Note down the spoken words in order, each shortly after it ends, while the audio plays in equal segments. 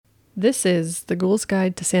This is The Ghoul's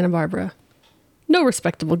Guide to Santa Barbara. No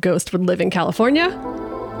respectable ghost would live in California.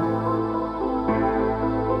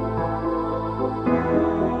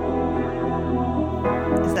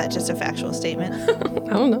 Is that just a factual statement?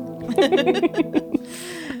 I don't know.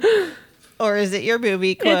 Or is it your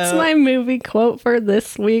movie quote? It's my movie quote for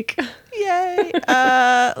this week. Yay.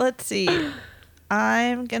 Let's see.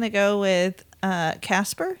 I'm going to go with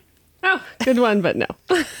Casper. Oh, good one, but no.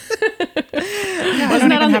 Yeah, Wasn't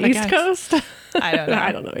that on the East Coast? I don't know.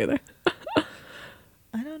 I don't know either.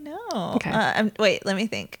 I don't know. Okay. Wait, let me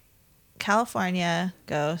think. California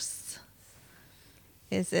Ghosts.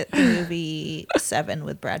 Is it the movie Seven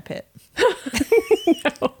with Brad Pitt?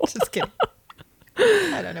 No. Just kidding.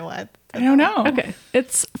 I don't know why. I don't know. Okay.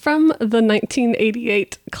 It's from the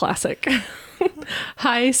 1988 classic,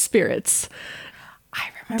 High Spirits. I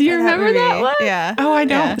remember. Do you remember that one? Yeah. Oh, I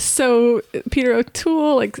don't. Yeah. So Peter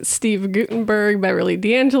O'Toole, like Steve Guttenberg, Beverly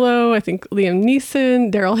D'Angelo, I think Liam Neeson,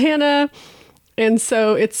 Daryl Hannah. And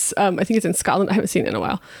so it's, I think it's in Scotland. I haven't seen it in a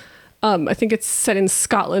while. I think it's set in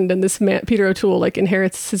Scotland, and this man, Peter O'Toole, like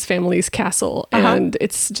inherits his family's castle. And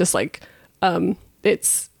it's just like,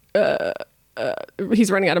 he's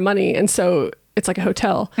running out of money. And so it's like a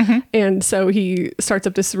hotel. And so he starts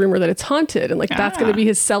up this rumor that it's haunted, and like that's going to be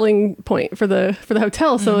his selling point for the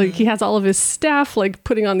hotel. So like he has all of his staff like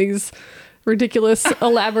putting on these ridiculous,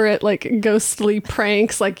 elaborate, like ghostly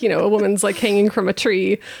pranks. Like, you know, a woman's like hanging from a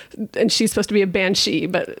tree and she's supposed to be a banshee,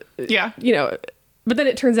 but you know, but then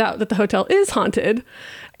it turns out that the hotel is haunted.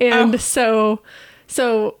 And so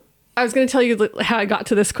I was going to tell you how I got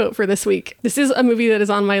to this quote for this week. This is a movie that is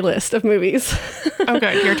on my list of movies. Oh,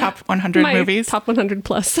 good. Your top 100 movies? Top 100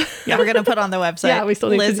 plus. Yeah, we're going to put on the website. Yeah, we still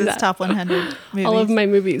need to do that. top 100 movies. All of my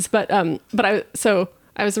movies. But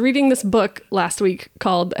I was reading this book last week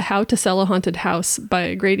called How to Sell a Haunted House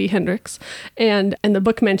by Grady Hendrix. And the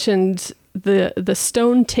book mentioned the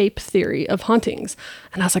stone tape theory of hauntings.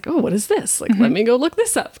 And I was like, oh, what is this? Like, let me go look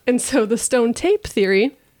this up. And so the stone tape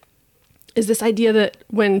theory is this idea that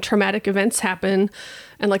when traumatic events happen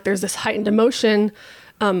and like there's this heightened emotion,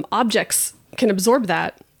 objects can absorb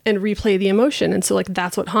that and replay the emotion. And so like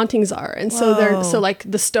that's what hauntings are. And so like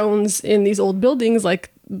the stones in these old buildings, like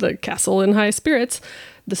the castle in High Spirits,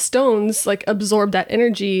 the stones like absorb that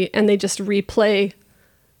energy and they just replay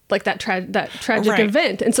like that tragic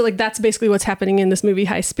event. And so like that's basically what's happening in this movie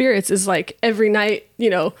High Spirits is like every night, you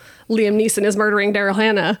know, Liam Neeson is murdering Daryl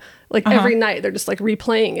Hannah. Like every night they're just like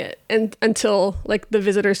replaying it and until like the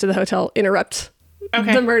visitors to the hotel interrupt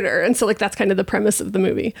the murder. And so like that's kind of the premise of the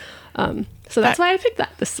movie. So that's why I picked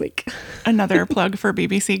that this week. Another plug for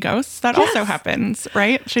BBC Ghosts. That also happens,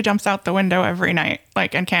 right? She jumps out the window every night,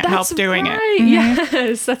 like, and can't help doing it.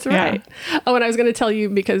 Yes, that's right. Oh, and I was going to tell you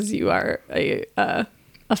because you are a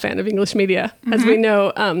fan of English media. As we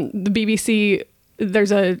know, the BBC,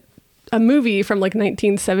 there's a movie from like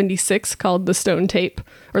 1976 called The Stone Tape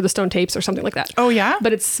or The Stone Tapes or something like that. Oh, yeah?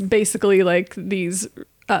 But it's basically like these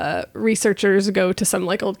researchers go to some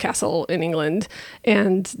like old castle in England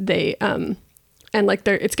and they and like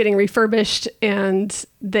it's getting refurbished and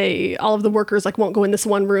all of the workers like won't go in this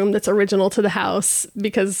one room that's original to the house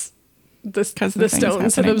because the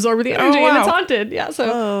stones have absorbed the energy and it's haunted. Yeah,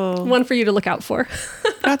 so one for you to look out for.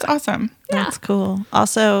 That's awesome. Yeah. That's cool.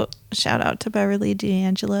 Also, shout out to Beverly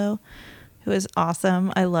D'Angelo, who is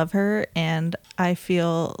awesome. I love her, and I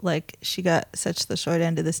feel like she got such the short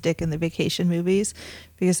end of the stick in the vacation movies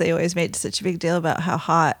because they always made such a big deal about how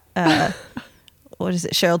hot what is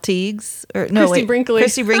it, Cheryl Tiegs? Christy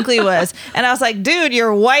Brinkley was. And I was like, dude,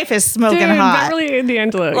 your wife is smoking hot. Beverly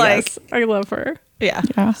D'Angelo, like, yes. I love her.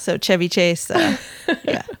 Yeah. So Chevy Chase,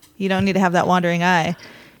 yeah. You don't need to have that wandering eye.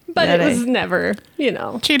 But it was never, you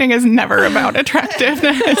know. Cheating is never about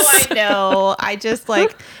attractiveness. I know. I just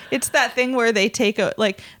like, it's that thing where they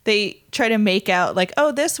they try to make out like,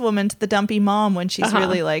 oh, this woman's the dumpy mom when she's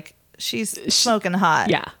really like, she's smoking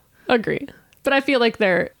hot. Yeah. Agree. But I feel like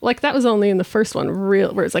that was only in the first one,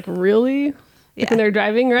 where it's like, really? Like when they're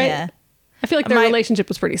driving, right? Yeah. I feel like their relationship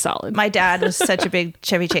was pretty solid. My dad was such a big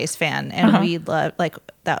Chevy Chase fan, and we loved, like,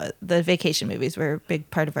 that. The vacation movies were a big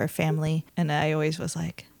part of our family. And I always was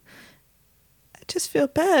like, I just feel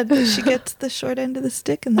bad that she gets the short end of the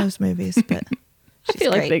stick in those movies. But I feel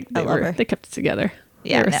like they kept it together.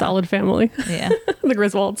 Yeah, they're a solid family. Yeah. The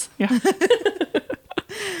Griswolds. Yeah.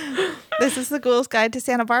 This is The Ghoul's Guide to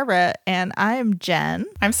Santa Barbara, and I'm Jen.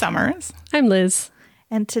 I'm Summers. I'm Liz.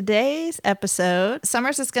 And today's episode,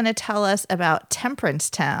 Summers is going to tell us about Temperance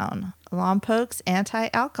Town, Lompoc's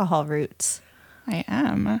anti-alcohol roots. I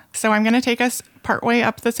am. So I'm going to take us partway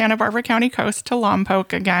up the Santa Barbara County coast to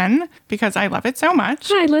Lompoc again, because I love it so much.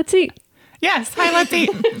 Hi, let's eat. Yes, hi, let's eat.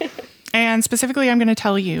 And specifically, I'm going to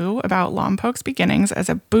tell you about Lompoc's beginnings as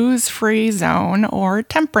a booze-free zone or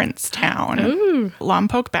temperance town. Ooh.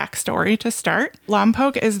 Lompoc backstory to start.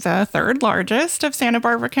 Lompoc is the third largest of Santa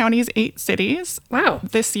Barbara County's 8 cities. Wow.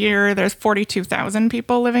 This year, there's 42,000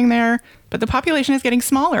 people living there, but the population is getting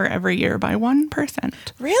smaller every year by 1%.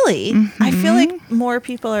 Really? I feel like more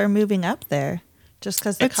people are moving up there just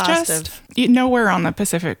because the cost of... Nowhere on the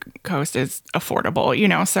Pacific coast is affordable,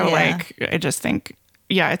 so Yeah. I just think,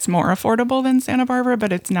 it's more affordable than Santa Barbara,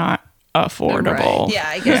 but it's not affordable. Yeah,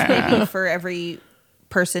 I guess maybe for every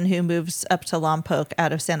person who moves up to Lompoc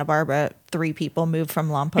out of Santa Barbara, 3 people move from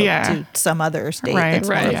Lompoc to some other state that's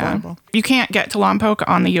more affordable. You can't get to Lompoc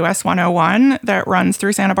on the US 101 that runs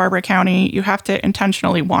through Santa Barbara County. You have to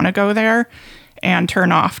intentionally want to go there and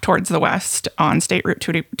turn off towards the west on State Route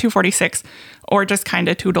 246, or just kind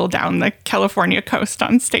of tootle down the California coast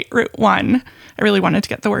on State Route 1. I really wanted to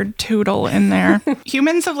get the word tootle in there.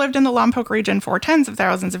 Humans have lived in the Lompoc region for tens of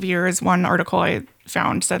thousands of years. One article I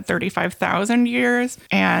found said 35,000 years.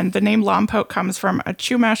 And the name Lompoc comes from a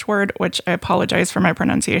Chumash word, which I apologize for my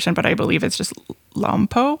pronunciation, but I believe it's just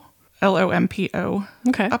Lompo. Lompo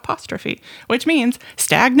apostrophe, which means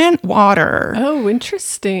stagnant water. Oh,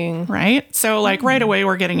 interesting. Right? So right away,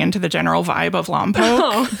 we're getting into the general vibe of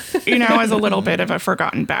Lompoc, as a little bit of a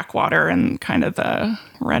forgotten backwater and kind of the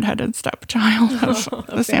redheaded stepchild of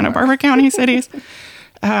the Santa Barbara County cities.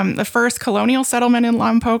 The first colonial settlement in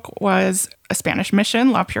Lompoc was a Spanish mission,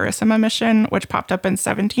 La Purísima Mission, which popped up in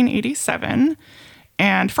 1787.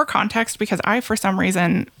 And for context, because I, for some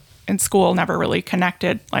reason, in school never really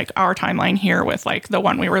connected our timeline here with the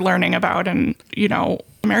one we were learning about in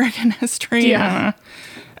American history.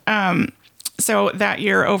 So that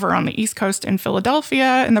year over on the East Coast in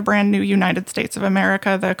Philadelphia in the brand new United States of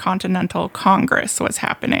America, the Continental Congress was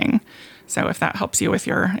happening. So if that helps you with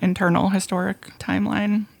your internal historic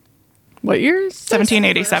timeline. What year?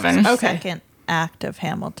 1787. Second act of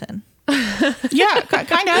Hamilton. Yeah,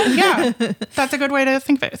 kind of. Yeah, that's a good way to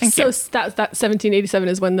think of it. Thank you. So that 1787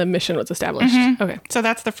 is when the mission was established. Mm-hmm. Okay, so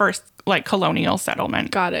that's the first colonial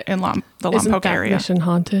settlement. Got it. In the Lompoc Isn't that area. mission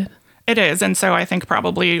haunted? It is, and so I think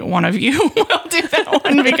probably one of you will do that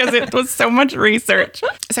one because it was so much research.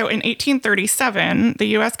 So in 1837, the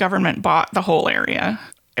U.S. government bought the whole area,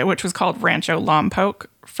 which was called Rancho Lompoc,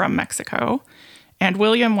 from Mexico, and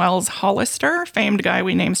William Wells Hollister, famed guy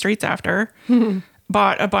we name streets after.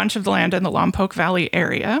 Bought a bunch of the land in the Lompoc Valley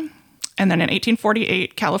area. And then in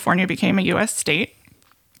 1848, California became a U.S. state.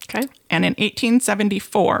 Okay. And in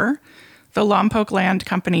 1874, the Lompoc Land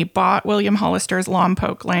Company bought William Hollister's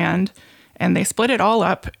Lompoc land, and they split it all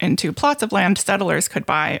up into plots of land settlers could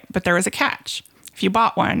buy. But there was a catch. If you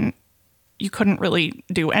bought one, you couldn't really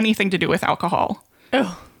do anything to do with alcohol.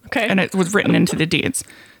 Oh, okay. And it was written into the deeds.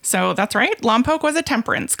 So that's right. Lompoc was a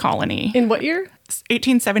temperance colony. In what year?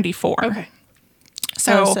 1874. Okay.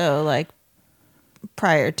 So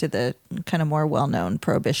prior to the kind of more well-known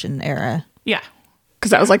Prohibition era. Yeah. Because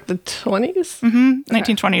that was the 20s? Mm-hmm.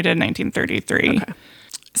 1920 to 1933. Okay.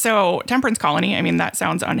 So temperance colony, I mean, that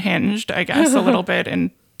sounds unhinged, I guess, a little bit in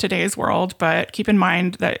today's world. But keep in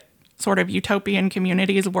mind that sort of utopian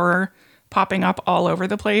communities were popping up all over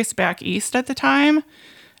the place back east at the time.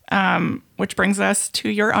 Which brings us to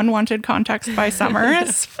your unwanted context by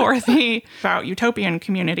Summers about utopian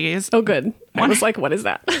communities. Oh, good. I was like, what is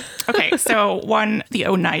that? Okay, so the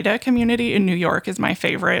Oneida community in New York is my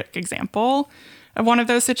favorite example of one of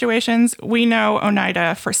those situations. We know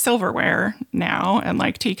Oneida for silverware now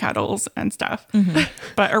and tea kettles and stuff. Mm-hmm.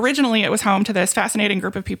 But originally it was home to this fascinating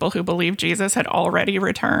group of people who believed Jesus had already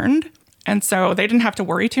returned. And so they didn't have to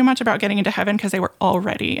worry too much about getting into heaven because they were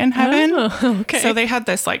already in heaven. Oh, okay. So they had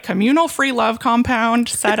this communal free love compound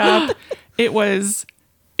set up. It was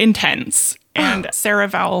intense. And Sarah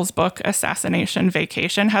Vowell's book, Assassination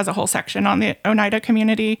Vacation, has a whole section on the Oneida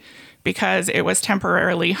community because it was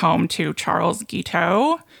temporarily home to Charles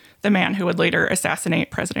Guiteau, the man who would later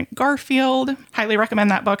assassinate President Garfield. Highly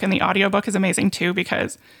recommend that book. And the audiobook is amazing too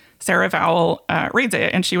because Sarah Vowell reads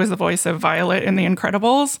it, and she was the voice of Violet in The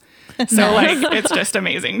Incredibles. So, it's just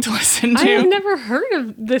amazing to listen to. I have never heard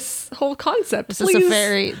of this whole concept. This is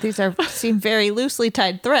these seem very loosely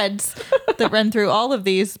tied threads that run through all of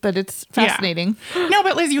these, but it's fascinating. Yeah. No,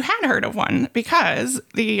 but Liz, you had heard of one because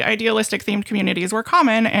the idealistic themed communities were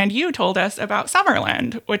common, and you told us about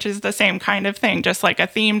Summerland, which is the same kind of thing, just a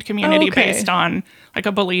themed community based on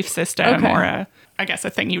a belief system or I guess a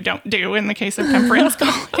thing you don't do in the case of temperance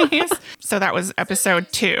colonies. So that was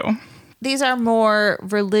episode 2. These are more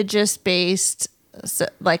religious based,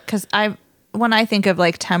 because when I think of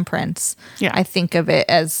temperance, I think of it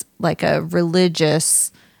as a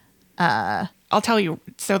religious I'll tell you.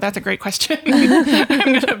 So that's a great question.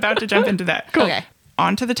 I'm about to jump into that. Cool. Okay.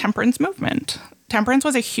 On to the temperance movement. Temperance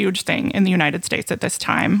was a huge thing in the United States at this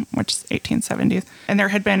time, which is 1870s. And there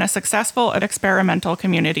had been a successful and experimental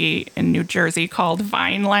community in New Jersey called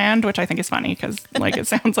Vineland, which I think is funny because like it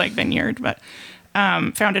sounds like vineyard, but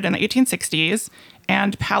founded in the 1860s.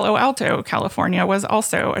 And Palo Alto, California was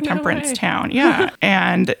also a temperance town. Yeah.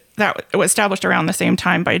 And that was established around the same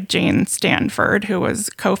time by Jane Stanford, who was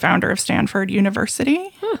co-founder of Stanford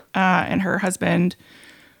University. And her husband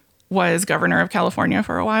was governor of California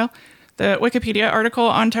for a while. The Wikipedia article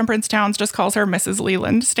on temperance towns just calls her Mrs.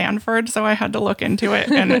 Leland Stanford, so I had to look into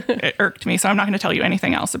it, and it irked me. So I'm not going to tell you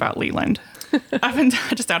anything else about Leland,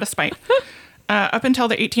 just out of spite. Up until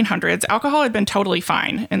the 1800s, alcohol had been totally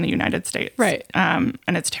fine in the United States. Right. And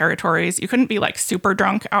its territories. You couldn't be like super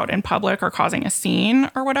drunk out in public or causing a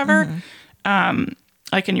scene or whatever,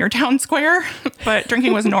 like in your town square, but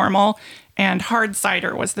drinking was normal. And hard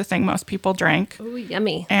cider was the thing most people drank. Ooh,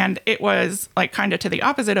 yummy. And it was like kind of to the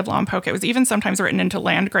opposite of Lompoc. It was even sometimes written into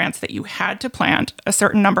land grants that you had to plant a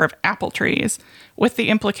certain number of apple trees with the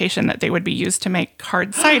implication that they would be used to make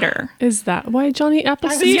hard cider. Is that why Johnny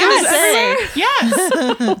Appleseed Yes. is everywhere?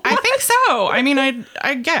 Yes. I think so. I mean,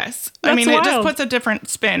 I guess. I mean, wild. it just puts a different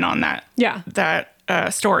spin on that. Yeah. That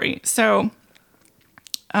story. So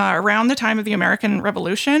around the time of the American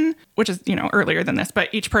Revolution, which is, earlier than this, but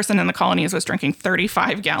each person in the colonies was drinking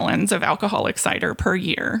 35 gallons of alcoholic cider per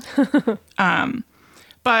year.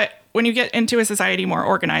 But when you get into a society more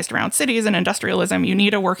organized around cities and industrialism, you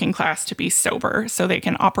need a working class to be sober so they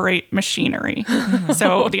can operate machinery.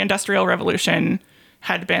 So the Industrial Revolution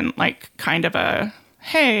had been like kind of a,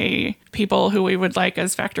 hey, people who we would like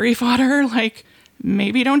as factory fodder, like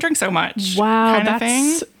maybe don't drink so much kind of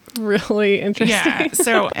thing. Really interesting. Yeah.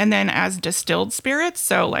 So, and then as distilled spirits,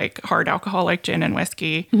 so like hard alcohol like gin and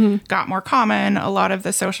whiskey got more common, a lot of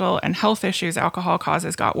the social and health issues alcohol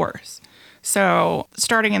causes got worse. So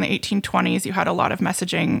starting in the 1820s, you had a lot of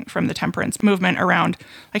messaging from the temperance movement around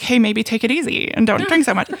like, hey, maybe take it easy and don't drink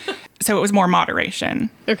so much. So it was more moderation.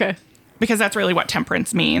 Okay. Because that's really what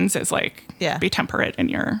temperance means is like, be temperate in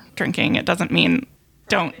your drinking. It doesn't mean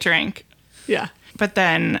don't drink. Yeah. But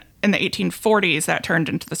then in the 1840s, that turned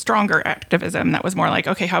into the stronger activism that was more like,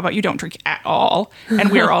 okay, how about you don't drink at all?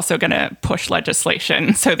 And we're also going to push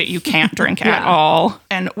legislation so that you can't drink at all.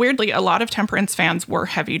 And weirdly, a lot of temperance fans were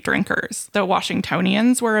heavy drinkers. The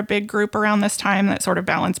Washingtonians were a big group around this time that sort of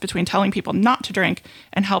balanced between telling people not to drink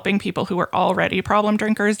and helping people who were already problem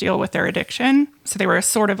drinkers deal with their addiction. So they were a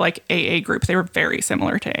sort of like AA group. They were very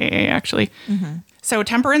similar to AA, actually. So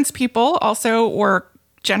temperance people also were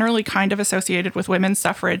generally kind of associated with women's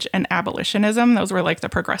suffrage and abolitionism. Those were like the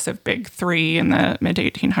progressive big three in the mid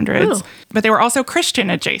 1800s. But they were also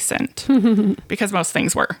Christian adjacent because most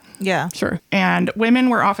things were. Yeah. Sure. And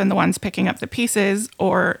women were often the ones picking up the pieces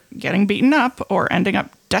or getting beaten up or ending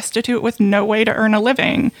up destitute with no way to earn a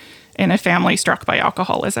living in a family struck by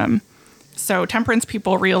alcoholism. So temperance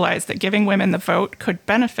people realized that giving women the vote could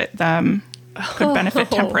benefit them, could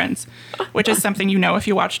benefit temperance, which is something if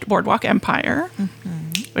you watched Boardwalk Empire,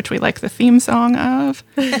 which we like the theme song of.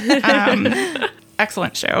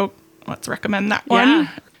 Excellent show. Let's recommend that one. Yeah.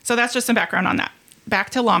 So that's just some background on that. Back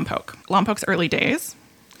to Lompoc. Lompoc's early days.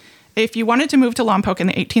 If you wanted to move to Lompoc in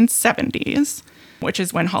the 1870s, which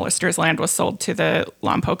is when Hollister's land was sold to the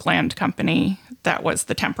Lompoc Land Company, that was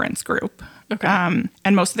the temperance group. Okay.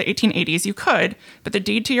 And most of the 1880s you could, but the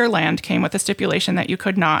deed to your land came with a stipulation that you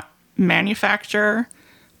could not manufacture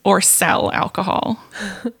or sell alcohol.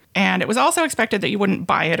 And it was also expected that you wouldn't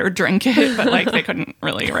buy it or drink it, but like they couldn't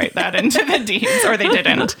really write that into the deeds, or they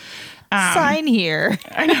didn't. Sign here.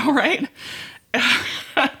 I know, right?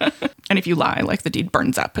 And if you lie, like the deed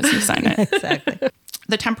burns up as you sign it. Exactly.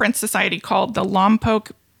 The Temperance Society, called the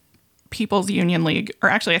Lompoc People's Union League, or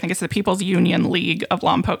actually I think it's the People's Union League of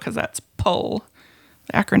Lompoc, because that's PUL,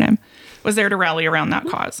 the acronym, was there to rally around that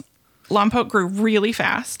cause. Lompoc grew really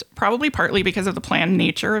fast, probably partly because of the planned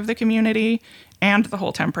nature of the community and the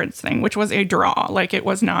whole temperance thing, which was a draw. Like, it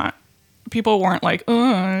was not, people weren't like,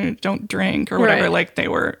 oh, don't drink or whatever. Right. Like, they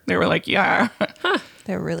were like, yeah.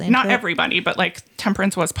 They're really into Not it. everybody, but like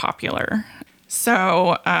temperance was popular.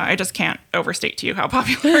 So I just can't overstate to you how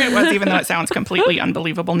popular it was, even though it sounds completely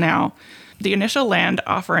unbelievable now. The initial land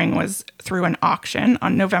offering was through an auction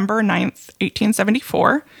on November 9th,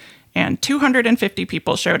 1874, and 250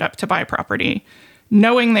 people showed up to buy property,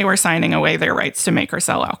 knowing they were signing away their rights to make or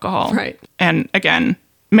sell alcohol. Right. And again,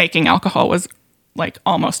 making alcohol was like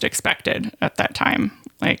almost expected at that time.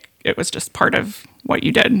 Like, it was just part of what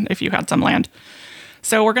you did if you had some land.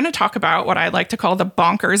 So we're going to talk about what I like to call the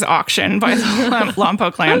bonkers auction by the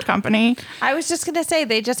Lompoc Land Company. I was just going to say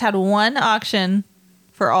they just had one auction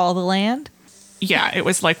for all the land. Yeah, it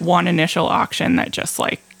was like one initial auction that just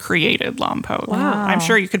like created Lompoc. Wow. I'm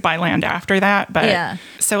sure you could buy land after that, but Yeah.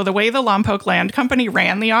 So the way the Lompoc Land Company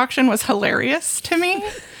ran the auction was hilarious to me.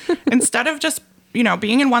 Instead of just,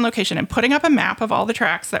 being in one location and putting up a map of all the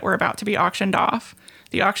tracts that were about to be auctioned off,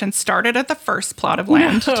 the auction started at the first plot of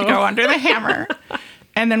land to go under the hammer.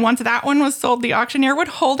 And then once that one was sold, the auctioneer would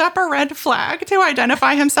hold up a red flag to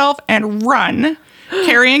identify himself and run,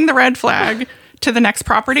 carrying the red flag to the next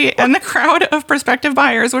property. And the crowd of prospective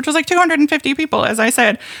buyers, which was like 250 people, as I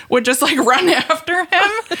said, would just like run after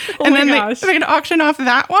him. And then they'd auction off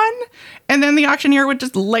that one. And then the auctioneer would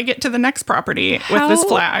just leg it to the next property with this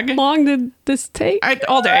flag. How long did this take?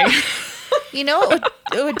 All day.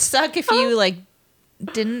 It would suck if you like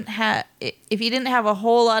didn't have a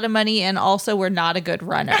whole lot of money and also were not a good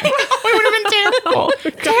runner. It would have been terrible.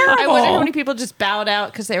 Terrible. I wonder how many people just bowed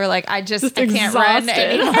out because they were like, I can't run exhausted.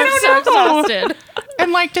 anymore. I'm so exhausted.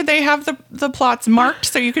 And like, did they have the plots marked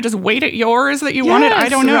so you could just wait at yours that you wanted? I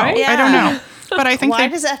don't know. right? I don't know. But I think Why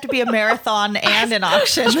does it have to be a marathon and an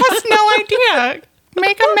auction? just no idea.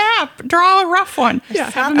 Make a map. Draw a rough one. Yeah,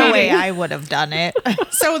 Not have a the meeting. way I would have done it.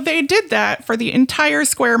 So they did that for the entire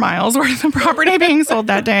square miles worth of property being sold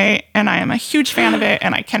that day. And I am a huge fan of it.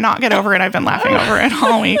 And I cannot get over it. I've been laughing over it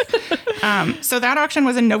all week. So that auction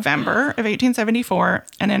was in November of 1874.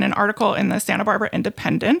 And in an article in the Santa Barbara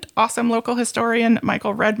Independent, awesome local historian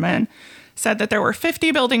Michael Redman said that there were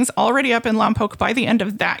 50 buildings already up in Lompoc by the end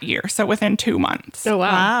of that year. So within 2 months. Oh,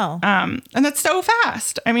 wow. Wow. And that's so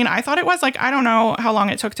fast. I mean, I thought it was like, I don't know how long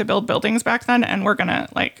it took to build buildings back then. And we're going to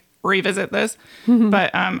like revisit this. But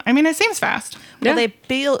I mean, it seems fast. Well,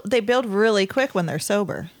 they build really quick when they're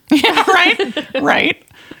sober. Yeah, right? Right.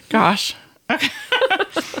 Gosh. Okay.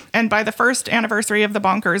 And by the first anniversary of the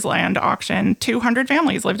Bonkers Land auction, 200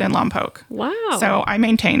 families lived in Lompoc. Wow. So I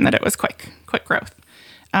maintain that it was quick growth.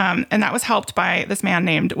 And that was helped by this man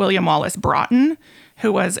named William Wallace Broughton,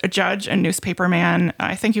 who was a judge and newspaperman.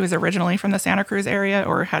 I think he was originally from the Santa Cruz area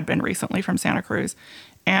or had been recently from Santa Cruz.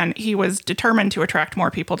 And he was determined to attract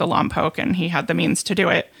more people to Lompoc, and he had the means to do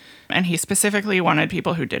it. And he specifically wanted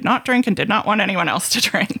people who did not drink and did not want anyone else to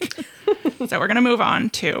drink. So we're going to move on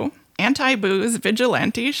to anti-booze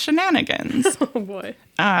vigilante shenanigans. Oh, boy.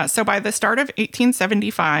 So by the start of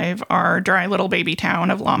 1875, our dry little baby town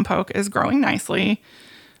of Lompoc is growing nicely.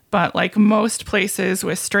 But like most places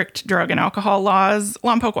with strict drug and alcohol laws,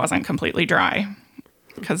 Lompoc wasn't completely dry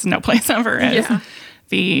because no place ever is.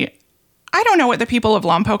 Yeah. I don't know what the people of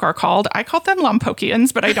Lompoc are called. I called them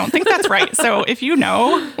Lompocians, but I don't think that's right. So if you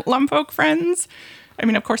know Lompoc friends, I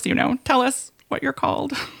mean, of course you know, tell us what you're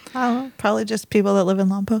called. Oh, probably just people that live in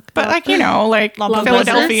Lompoc. But like, like Lompoc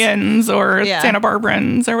Philadelphians or Yeah. Santa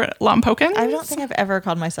Barbarans or Lompocans. I don't think I've ever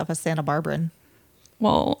called myself a Santa Barbaran.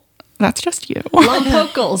 Well, that's just you.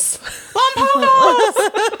 Lompocals.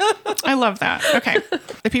 I love that. Okay.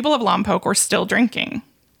 The people of Lompoc were still drinking,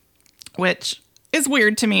 which is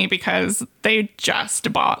weird to me because they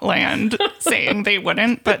just bought land saying they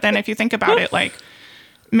wouldn't. But then if you think about it, like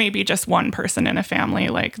maybe just one person in a family,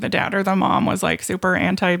 like the dad or the mom was like super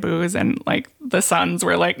anti-booze and like the sons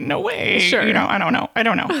were like, no way. Sure. I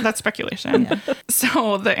don't know. That's speculation. Yeah.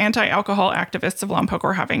 So the anti-alcohol activists of Lompoc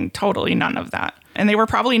were having totally none of that. And they were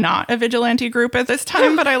probably not a vigilante group at this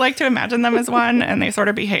time, but I like to imagine them as one. And they sort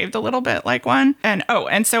of behaved a little bit like one. And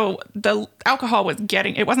so the alcohol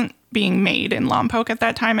it wasn't being made in Lompoc at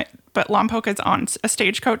that time, but Lompoc is on a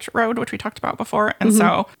stagecoach road, which we talked about before. And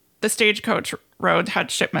so the stagecoach road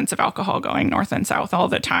had shipments of alcohol going north and south all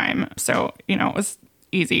the time. So, it was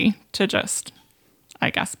easy to just, I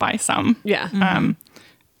guess, buy some. Yeah.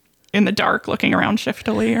 In the dark, looking around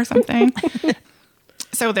shiftily or something.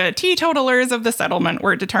 So the teetotalers of the settlement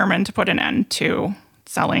were determined to put an end to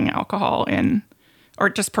selling alcohol or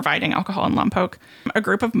just providing alcohol in Lompoc. A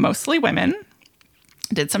group of mostly women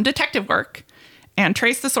did some detective work and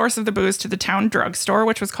traced the source of the booze to the town drugstore,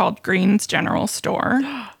 which was called Green's General Store.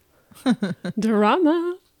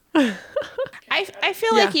 Drama. I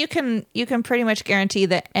feel like you can pretty much guarantee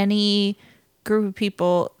that any group of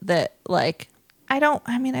people that like I don't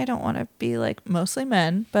want to be like mostly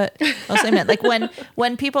men, but mostly men. Like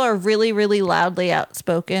when people are really, really loudly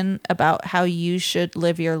outspoken about how you should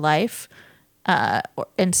live your life,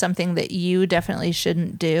 and something that you definitely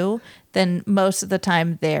shouldn't do, then most of the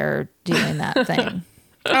time they're doing that thing.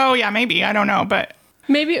 Oh yeah, maybe. I don't know, but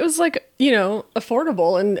Maybe it was like,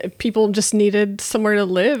 affordable and people just needed somewhere to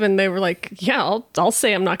live and they were like, yeah, I'll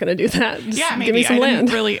say I'm not going to do that. Just yeah, maybe give me some I land.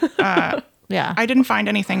 didn't really Yeah. I didn't find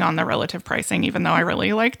anything on the relative pricing, even though I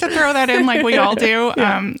really like to throw that in like we all do.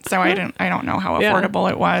 So I don't know how affordable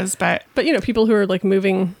it was, but you know, people who are like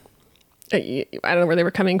moving, I don't know where they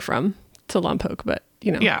were coming from to Lompoc, but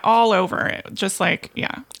you know. Yeah, all over it. Just like,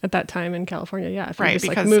 at that time in California, if you're right, just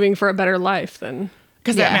like because- moving for a better life, then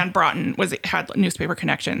because that man Broughton had newspaper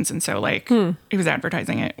connections, and so like he was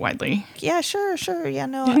advertising it widely. Yeah, sure. Yeah,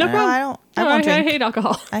 no no problem. I don't. I won't I drink. hate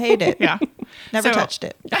alcohol. I hate it. Yeah. Never touched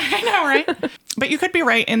it. I know, right? But you could be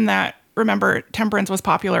right in that, remember, temperance was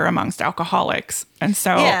popular amongst alcoholics. And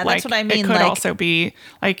so Yeah, like that's what I mean, it could like- also be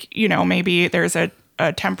like, you know, maybe there's a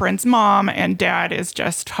temperance mom and dad is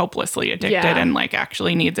just hopelessly addicted and like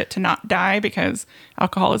actually needs it to not die, because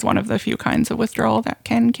alcohol is one of the few kinds of withdrawal that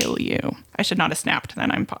can kill you. I should not have snapped then.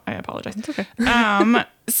 I apologize. It's okay.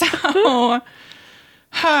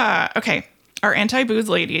 Okay. Our anti-booze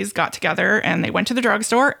ladies got together and they went to the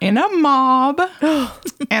drugstore in a mob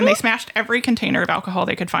and they smashed every container of alcohol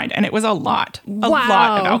they could find. And it was a lot of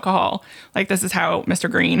alcohol. Like, this is how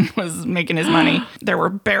Mr. Green was making his money. There were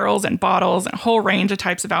barrels and bottles and a whole range of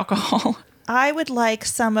types of alcohol. I would like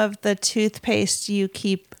some of the toothpaste you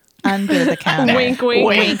keep under the counter. Wink, wink.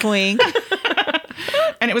 Wink, wink.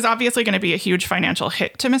 And it was obviously going to be a huge financial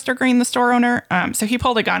hit to Mr. Green, the store owner. So he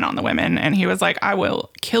pulled a gun on the women and he was like, I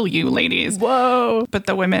will kill you, ladies. Whoa. But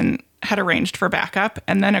the women had arranged for backup.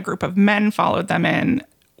 And then a group of men followed them in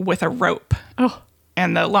with a rope. Oh.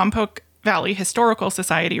 And the Lompoc Valley Historical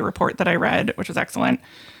Society report that I read, which was excellent,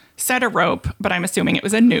 said a rope, but I'm assuming it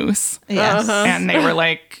was a noose. Yes. And they were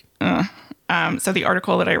like, so the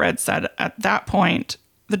article that I read said at that point,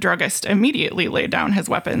 the druggist immediately laid down his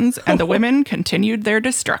weapons and the women continued their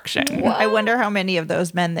destruction. I wonder how many of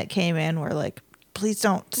those men that came in were like, please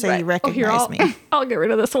don't say you recognize me. I'll get rid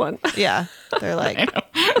of this one. Yeah. They're like,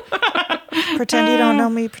 pretend you don't know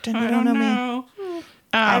me. Pretend you don't know me.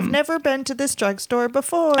 I've never been to this drugstore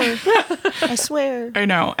before. I swear. I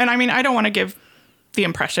know. And I mean, I don't want to give the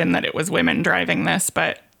impression that it was women driving this,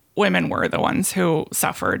 but women were the ones who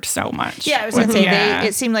suffered so much. Yeah, I was going to say,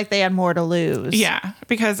 it seemed like they had more to lose. Yeah,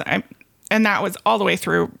 because and that was all the way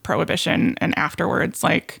through Prohibition and afterwards.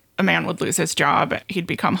 Like, a man would lose his job, he'd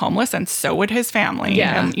become homeless, and so would his family.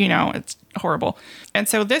 Yeah. And, you know, it's horrible. And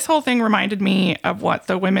so this whole thing reminded me of what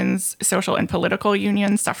the Women's Social and Political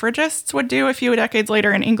Union suffragists would do a few decades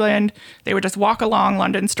later in England. They would just walk along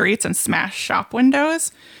London streets and smash shop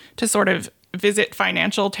windows to sort of visit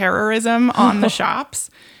financial terrorism on the shops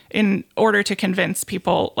in order to convince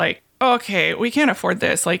people, like, okay, we can't afford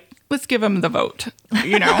this. Like, let's give them the vote,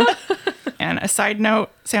 you know? And a side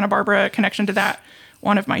note, Santa Barbara connection to that,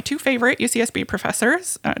 one of my two favorite UCSB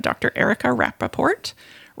professors, Dr. Erica Rappaport,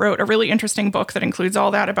 wrote a really interesting book that includes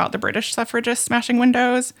all that about the British suffragists smashing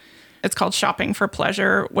windows. It's called Shopping for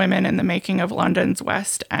Pleasure, Women in the Making of London's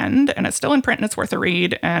West End. And it's still in print and it's worth a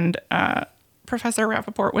read. And Professor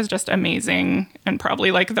Rappaport was just amazing and probably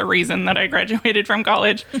like the reason that I graduated from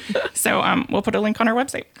college. So we'll put a link on our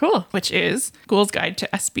website. Cool. Which is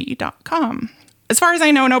schoolsguide2sb.com. As far as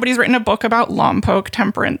I know, nobody's written a book about Lompoc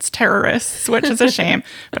temperance terrorists, which is a shame,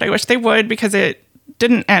 but I wish they would, because it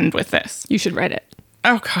didn't end with this. You should write it.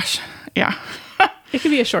 Oh, gosh. Yeah. It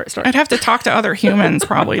could be a short story. I'd have to talk to other humans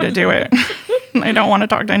probably to do it. I don't want to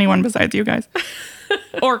talk to anyone besides you guys.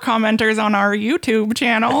 Or commenters on our YouTube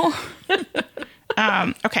channel.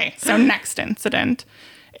 Okay, so next incident.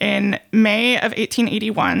 In May of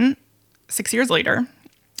 1881, 6 years later,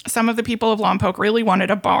 some of the people of Lompoc really wanted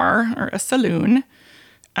a bar or a saloon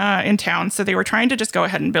in town, so they were trying to just go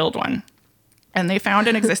ahead and build one. And they found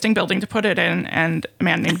an existing building to put it in, and a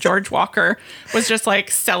man named George Walker was just like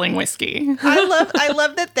selling whiskey. I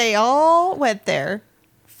love that they all went there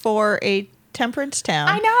for a temperance town.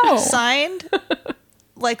 I know. Signed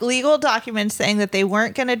like legal documents saying that they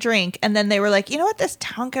weren't going to drink, and then they were like, you know what this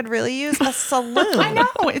town could really use? A saloon. I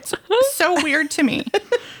know. It's so weird to me.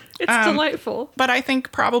 It's delightful. But I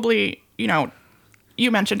think probably, you know,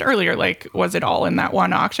 you mentioned earlier, like, was it all in that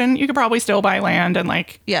one auction? You could probably still buy land and,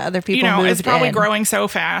 like, yeah, other people you know, moved it's probably in. growing so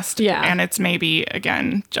fast. Yeah. And it's maybe,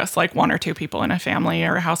 again, just like one or two people in a family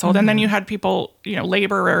or a household. And then you had people, you know,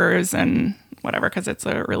 laborers and whatever, because it's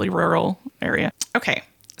a really rural area. Okay.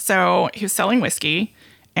 So he was selling whiskey,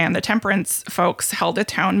 and the temperance folks held a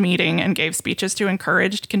town meeting and gave speeches to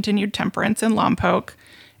encourage continued temperance in Lompoc.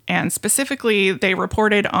 And specifically, they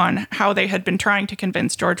reported on how they had been trying to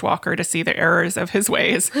convince George Walker to see the errors of his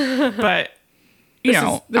ways. But, you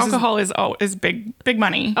know, alcohol is big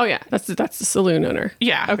money. Oh, yeah. That's the saloon owner.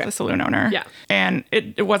 Yeah, Okay. the saloon owner. Yeah. And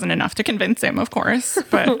it wasn't enough to convince him, of course.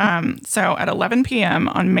 But so at 11 p.m.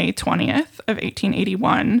 on May 20th of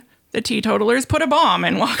 1881, the teetotalers put a bomb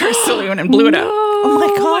in Walker's saloon and blew it up. Oh my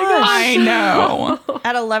gosh. I know.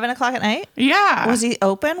 At 11 o'clock at night? Yeah. Was he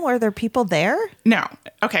open? Were there people there? No.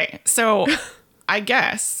 Okay. So I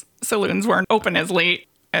guess saloons weren't open as late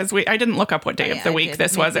as I didn't look up what day of the week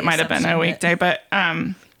this was. It might have been a weekday, but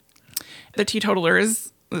the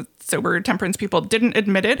teetotalers, the sober temperance people, didn't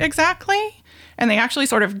admit it exactly. And they actually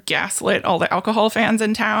sort of gaslit all the alcohol fans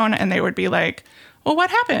in town. And they would be like, well, what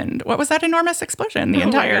happened? What was that enormous explosion the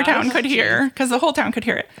entire town could hear? Because the whole town could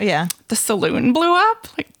hear it. Yeah. The saloon blew up?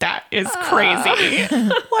 Like, that is crazy.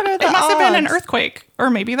 What are the It must have been an odds? earthquake, or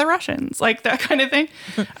maybe the Russians, like that kind of thing.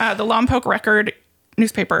 The Lompoc Record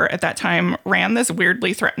newspaper at that time ran this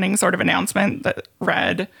weirdly threatening sort of announcement that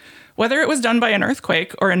read, whether it was done by an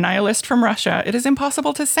earthquake or a nihilist from Russia, it is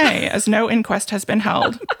impossible to say, as no inquest has been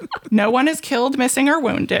held. No one is killed, missing, or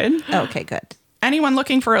wounded. Okay, good. Anyone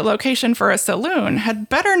looking for a location for a saloon had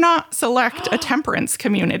better not select a temperance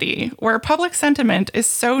community where public sentiment is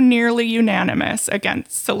so nearly unanimous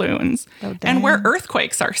against saloons and where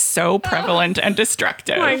earthquakes are so prevalent and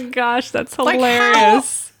destructive. Oh my gosh, that's Like,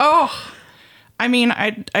 hilarious. I mean,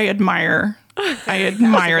 I admire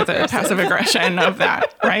the passive aggression of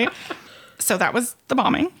that, right? So that was the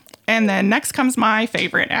bombing. And then next comes my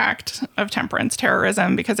favorite act of temperance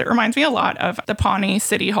terrorism, because it reminds me a lot of the Pawnee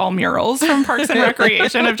City Hall murals from Parks and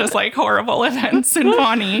Recreation of just like horrible events in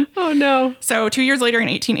Pawnee. Oh no. So 2 years later in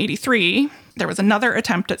 1883, there was another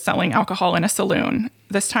attempt at selling alcohol in a saloon,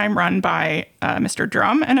 this time run by Mr.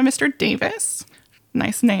 Drum and a Mr. Davis.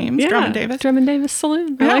 Nice names, Yeah, Drum and Davis. Drum and Davis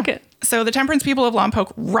Saloon. I like it. So the temperance people of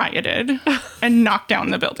Lompoc rioted and knocked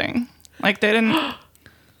down the building. Like, they didn't...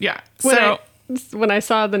 Yeah. When I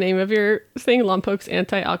saw the name of your thing, Lompoc's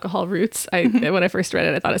Anti-Alcohol Roots, when I first read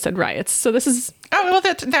it, I thought it said riots. So this is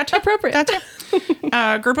that's appropriate. That's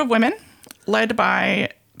a group of women led by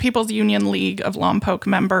People's Union League of Lompoc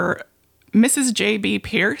member Mrs. J.B.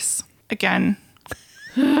 Pierce. Again,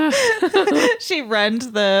 She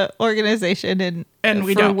runs the organization And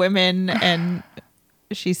we for don't- women, and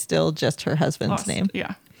she's still just her husband's name.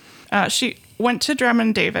 Yeah. She went to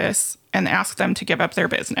Drummond Davis and asked them to give up their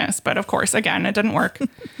business. But of course, again, it didn't work.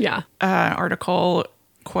 Yeah. Article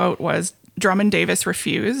quote was, Drummond Davis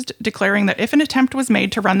refused, declaring that if an attempt was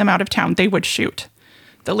made to run them out of town, they would shoot.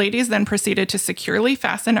 The ladies then proceeded to securely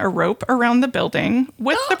fasten a rope around the building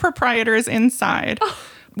with the proprietors inside.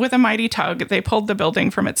 With a mighty tug, they pulled the building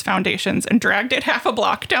from its foundations and dragged it half a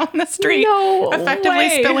block down the street, No effectively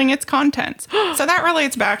way. spilling its contents. So that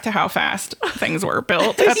relates back to how fast things were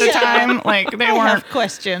built at the time. Like, I have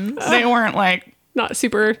questions. they weren't like, Not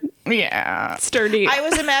super yeah. sturdy. I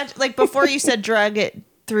was imagining, like, before you said drug it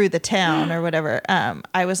through the town or whatever,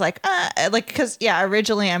 I was like, because,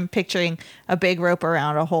 originally I'm picturing a big rope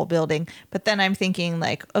around a whole building. But then I'm thinking,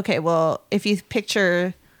 like, okay, well, if you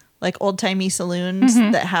picture like old-timey saloons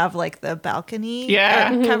that have like the balcony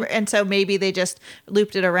cover, and so maybe they just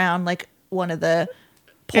looped it around like one of the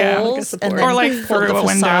poles and then or like pulled through the a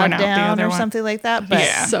window facade and out the down other or one. something like that. But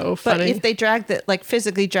Yeah. So but funny. if they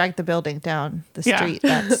physically dragged the building down the Yeah. street,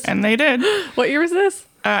 that's And they did. What year was this?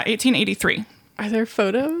 1883. Are there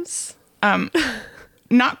photos?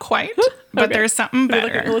 Not quite, but Okay. there's something Maybe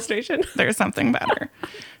like an better. illustration. There's something better.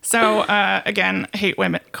 So, again, hate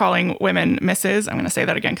women, calling women Mrs. I'm going to say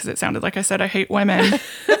that again because it sounded like I said I hate women.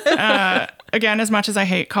 Again, as much as I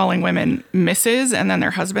hate calling women Mrs. and then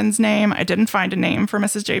their husband's name, I didn't find a name for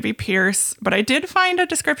Mrs. J.B. Pierce, but I did find a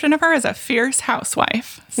description of her as a fierce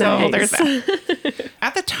housewife. So Nice. there's that.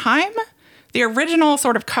 At the time, the original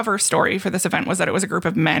sort of cover story for this event was that it was a group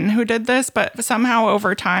of men who did this, but somehow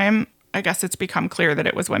over time, I guess it's become clear that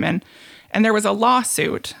it was women. And there was a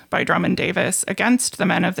lawsuit by Drummond Davis against the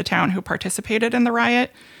men of the town who participated in the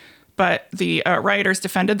riot. But the rioters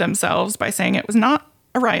defended themselves by saying it was not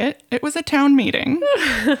a riot, it was a town meeting.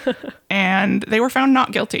 And they were found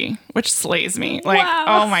not guilty, which slays me. Like, Wow.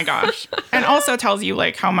 oh my gosh. And also tells you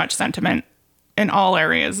like how much sentiment in all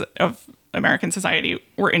areas of American society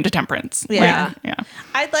were into temperance. Yeah. Like, yeah.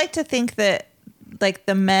 I'd like to think that like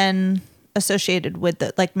the men associated with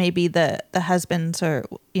the, like maybe the husbands or,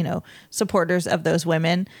 supporters of those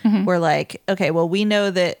women were like, okay, well, we know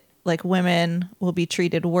that like women will be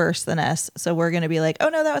treated worse than us. So we're going to be like, oh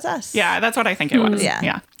no, that was us. Yeah, that's what I think it was.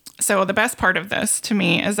 Yeah. So the best part of this to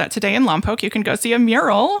me is that today in Lompoc, you can go see a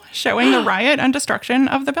mural showing the riot and destruction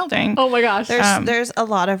of the building. Oh my gosh. There's a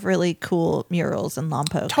lot of really cool murals in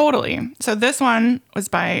Lompoc. Totally. So this one was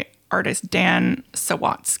by artist Dan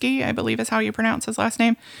Sawatsky, I believe is how you pronounce his last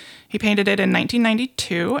name. He painted it in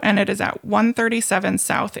 1992, and it is at 137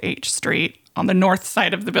 South H Street on the north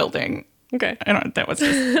side of the building. Okay. That was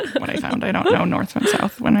just what I found. I don't know north from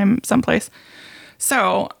south when I'm someplace.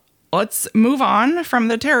 So let's move on from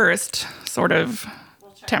the terrorist sort of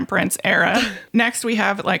temperance era. Next, we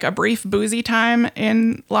have like a brief boozy time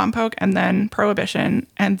in Lompoc, and then Prohibition,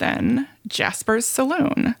 and then Jasper's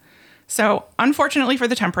Saloon. So unfortunately for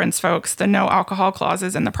the temperance folks, the no alcohol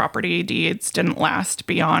clauses in the property deeds didn't last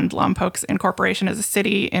beyond Lompoc's incorporation as a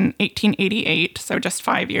city in 1888, so just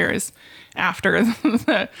 5 years after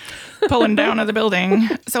the pulling down of the building.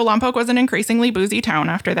 So Lompoc was an increasingly boozy town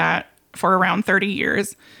after that for around 30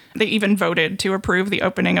 years. They even voted to approve the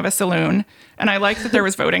opening of a saloon. And I like that there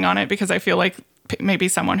was voting on it because I feel like maybe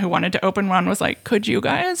someone who wanted to open one was like, could you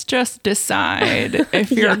guys just decide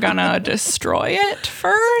if you're gonna destroy it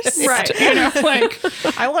first? Right. You know, like,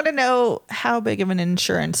 I want to know how big of an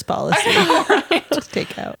insurance policy to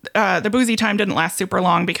take out. the boozy time didn't last super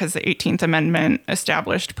long because the 18th Amendment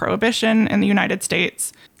established prohibition in the United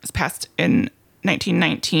States. It was passed in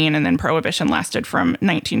 1919, and then Prohibition lasted from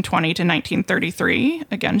 1920 to 1933.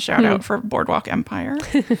 Again, shout out for Boardwalk Empire.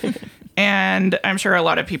 And I'm sure a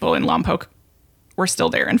lot of people in Lompoc were still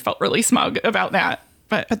there and felt really smug about that.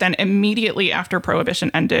 But then immediately after Prohibition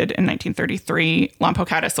ended in 1933, Lompoc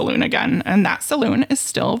had a saloon again, and that saloon is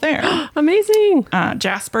still there. Amazing.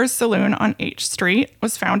 Jasper's Saloon on H Street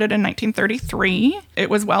was founded in 1933. It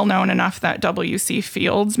was well known enough that W.C.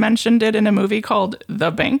 Fields mentioned it in a movie called The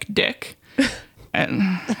Bank Dick. And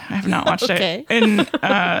I have not watched Okay. it. In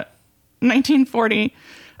 1940,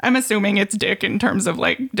 I'm assuming it's Dick in terms of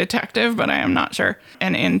like detective, but I am not sure.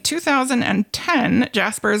 And in 2010,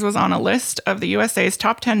 Jasper's was on a list of the USA's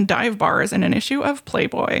top 10 dive bars in an issue of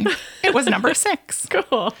Playboy. It was number 6.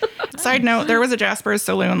 Cool. Side note, there was a Jasper's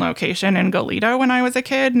Saloon location in Goleta when I was a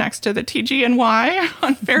kid next to the TG&Y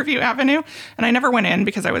on Fairview Avenue. And I never went in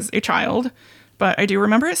because I was a child. But I do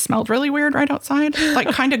remember it smelled really weird right outside. Like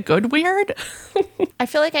kind of good weird. I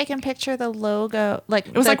feel like I can picture the logo, like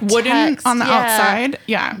It was like wooden on the outside.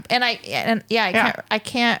 Yeah. And I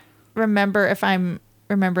can't remember if I'm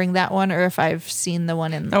remembering that one or if I've seen the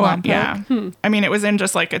one in Lompoc. Yeah. I mean, it was in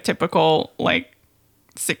just like a typical like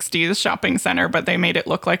 60s shopping center, but they made it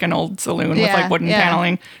look like an old saloon with like wooden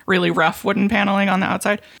paneling, really rough wooden paneling on the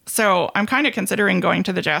outside. So I'm kind of considering going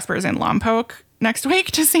to the Jasper's in Lompoc next week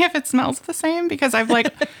to see if it smells the same, because I've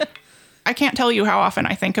like, I can't tell you how often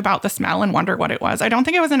I think about the smell and wonder what it was. I don't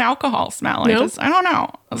think it was an alcohol smell. No? I don't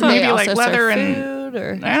know. It was maybe like leather and food,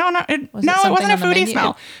 or I don't know. It wasn't a foodie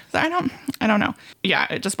smell. I don't know. Yeah,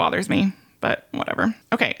 it just bothers me, but whatever.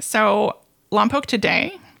 Okay, so Lompoc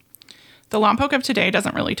today. The Lompoc of today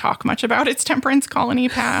doesn't really talk much about its temperance colony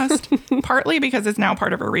past, partly because it's now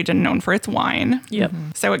part of a region known for its wine. Yep.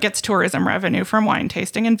 So it gets tourism revenue from wine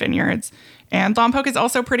tasting and vineyards. And Lompoc is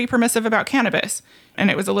also pretty permissive about cannabis. And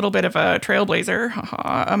it was a little bit of a trailblazer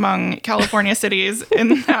among California cities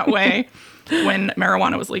in that way when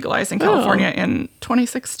marijuana was legalized in California in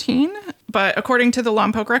 2016. But according to the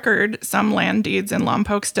Lompoc record, some land deeds in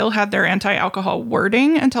Lompoc still had their anti-alcohol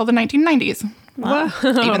wording until the 1990s. Wow.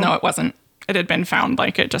 Even though it had been found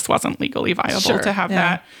like it just wasn't legally viable to have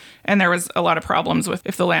that. And there was a lot of problems with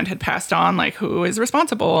if the land had passed on, like who is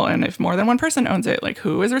responsible, and if more than one person owns it, like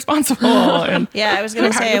who is responsible. And yeah, I was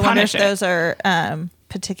going to say, I wonder if it? those are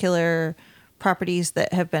particular properties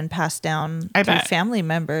that have been passed down I through bet. family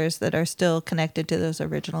members that are still connected to those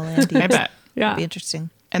original land deeds. I bet. Yeah. That'd be interesting.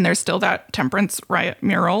 And there's still that Temperance riot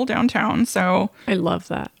mural downtown. So I love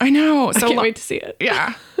that. I know. So I can't wait to see it.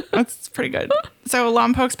 Yeah, that's pretty good. So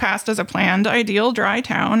Lompoc's past as a planned ideal dry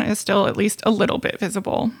town is still at least a little bit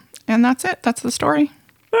visible. And that's it. That's the story.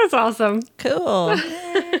 That's awesome. Cool.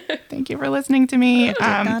 Thank you for listening to me. Did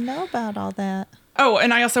not know about all that. Oh,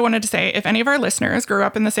 and I also wanted to say, if any of our listeners grew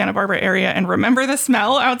up in the Santa Barbara area and remember the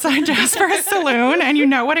smell outside Jasper's Saloon and you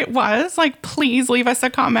know what it was, like, please leave us a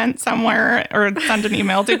comment somewhere or send an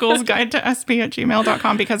email to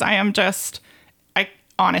ghouls@gmail.com, because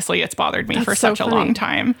honestly, it's bothered me for so such a funny. long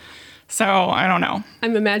time. So I don't know.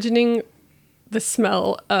 I'm imagining the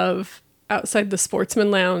smell of outside the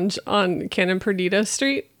Sportsman Lounge on Canon Perdido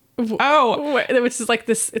Street. Oh, Which is like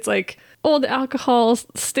this, it's like old alcohol,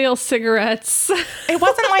 stale cigarettes. it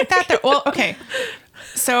wasn't like that. Well, okay.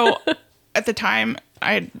 So at the time,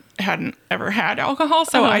 I hadn't ever had alcohol,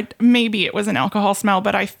 so maybe it was an alcohol smell,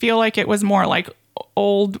 but I feel like it was more like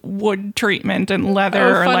old wood treatment and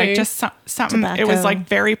leather, or like just something. Tobacco. It was like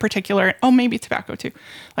very particular. Oh, maybe tobacco too.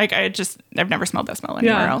 Like I've never smelled that smell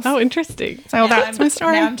anywhere else. Oh, interesting. So that's my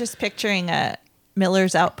story. Now I'm just picturing a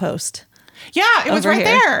Miller's Outpost. Yeah, it was over right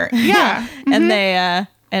here. there. Yeah.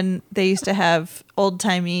 And they used to have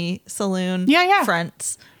old-timey saloon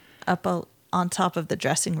fronts up on top of the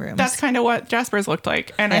dressing rooms. That's kind of what Jasper's looked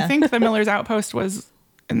like. And I think the Miller's Outpost was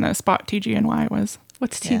in the spot TG&Y was.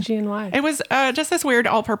 What's TG&Y? It was just this weird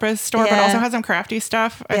all-purpose store, but Yeah. also has some crafty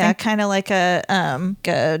stuff. I Yeah, think. kind of like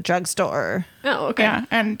a drugstore. Oh, okay. Yeah,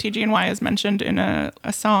 and TG&Y is mentioned in a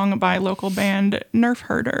song by local band Nerf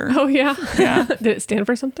Herder. Oh, yeah. Yeah. Did it stand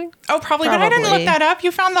for something? Oh, probably, but I didn't Probably. look that up. You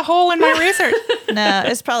found the hole in my research. No,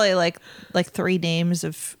 it's probably like 3 names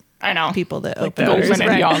of I know. people that open the it. Goldman and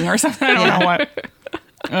Right. Young or something. I don't know what.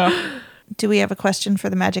 Ugh. Do we have a question for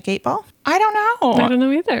the Magic 8 Ball? I don't know. I don't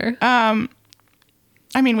know either.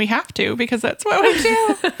 I mean, we have to because that's what we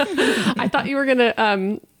do. I thought you were going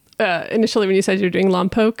to, initially when you said you're doing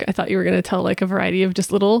Lompoc, I thought you were going to tell like a variety of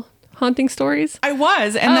just little haunting stories. I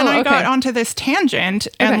was, and then Oh, I got okay. onto this tangent,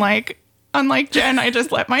 and Okay. like, unlike Jen, I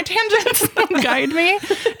just let my tangents guide me.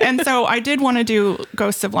 And so I did want to do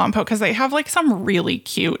Ghosts of Lompoc because they have like some really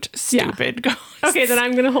cute, stupid ghosts. Okay, then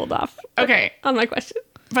I'm going to hold off Okay, on my question.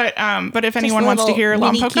 but if anyone wants to little hear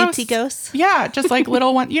mini Lompoc cutesy ghosts, ghosts? yeah, just like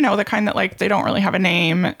little one, the kind that like they don't really have a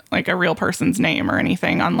name, like a real person's name or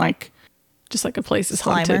anything. Unlike, Just like a place is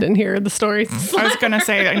Slimer. haunted and here are the stories. I was gonna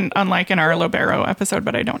say, unlike in our Lobero episode,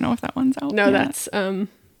 but I don't know if that one's out. No, yet.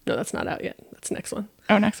 that's not out yet. That's the next one.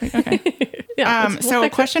 Oh, next week. Okay. Yeah. we'll So,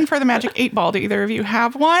 fix it. question for the Magic 8 Ball. Do either of you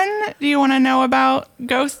have one? Do you want to know about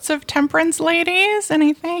ghosts of Temperance ladies?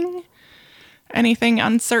 Anything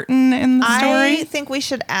uncertain in the story? I think we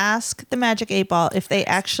should ask the Magic 8 Ball if they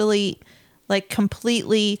actually like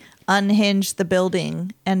completely unhinged the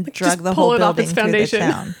building and drug Just the pull whole it off building its through the foundation.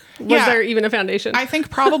 town. Was Yeah. there even a foundation? I think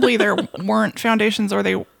probably there weren't foundations, or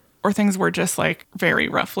things were just like very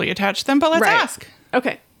roughly attached to them. But let's Right. ask.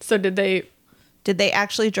 Okay. So did they? Did they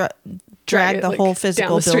actually drag it, the like, whole down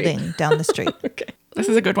physical the street? building down the street? Okay. This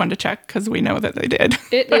is a good one to check because we know that they did.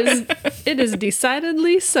 It is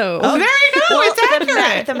decidedly so. There you go. Well, It's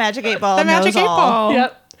accurate. the Magic 8 Ball The Magic knows 8 all. Ball.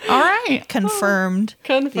 Yep. All right. Confirmed the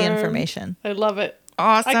Confirmed. information. I love it.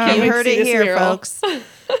 Awesome. can't You wait to heard see it this here, mural. folks.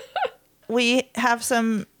 We have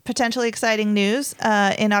some potentially exciting news.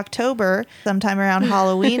 In October, sometime around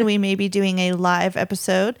Halloween, we may be doing a live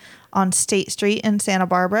episode on State Street in Santa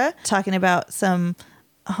Barbara, talking about some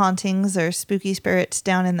hauntings or spooky spirits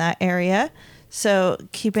down in that area. So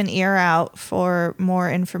keep an ear out for more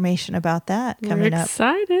information about that We're coming up.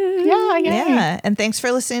 excited. Yeah, yay. Yeah. And thanks for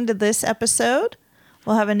listening to this episode.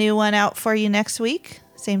 We'll have a new one out for you next week.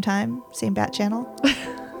 Same time, same bat channel.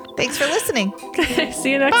 Thanks for listening.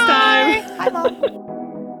 See you next time. Hi,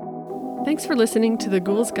 Mom. Thanks for listening to The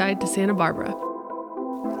Ghoul's Guide to Santa Barbara.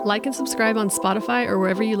 Like and subscribe on Spotify or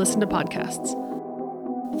wherever you listen to podcasts.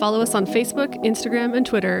 Follow us on Facebook, Instagram, and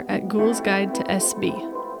Twitter at Ghoul's Guide to SB.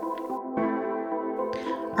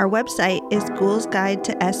 Our website is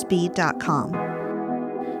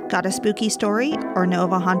ghoulsguidetosb.com. Got a spooky story or know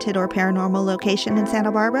of a haunted or paranormal location in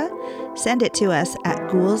Santa Barbara? Send it to us at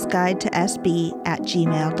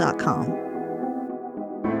ghoulsguidetosb@gmail.com.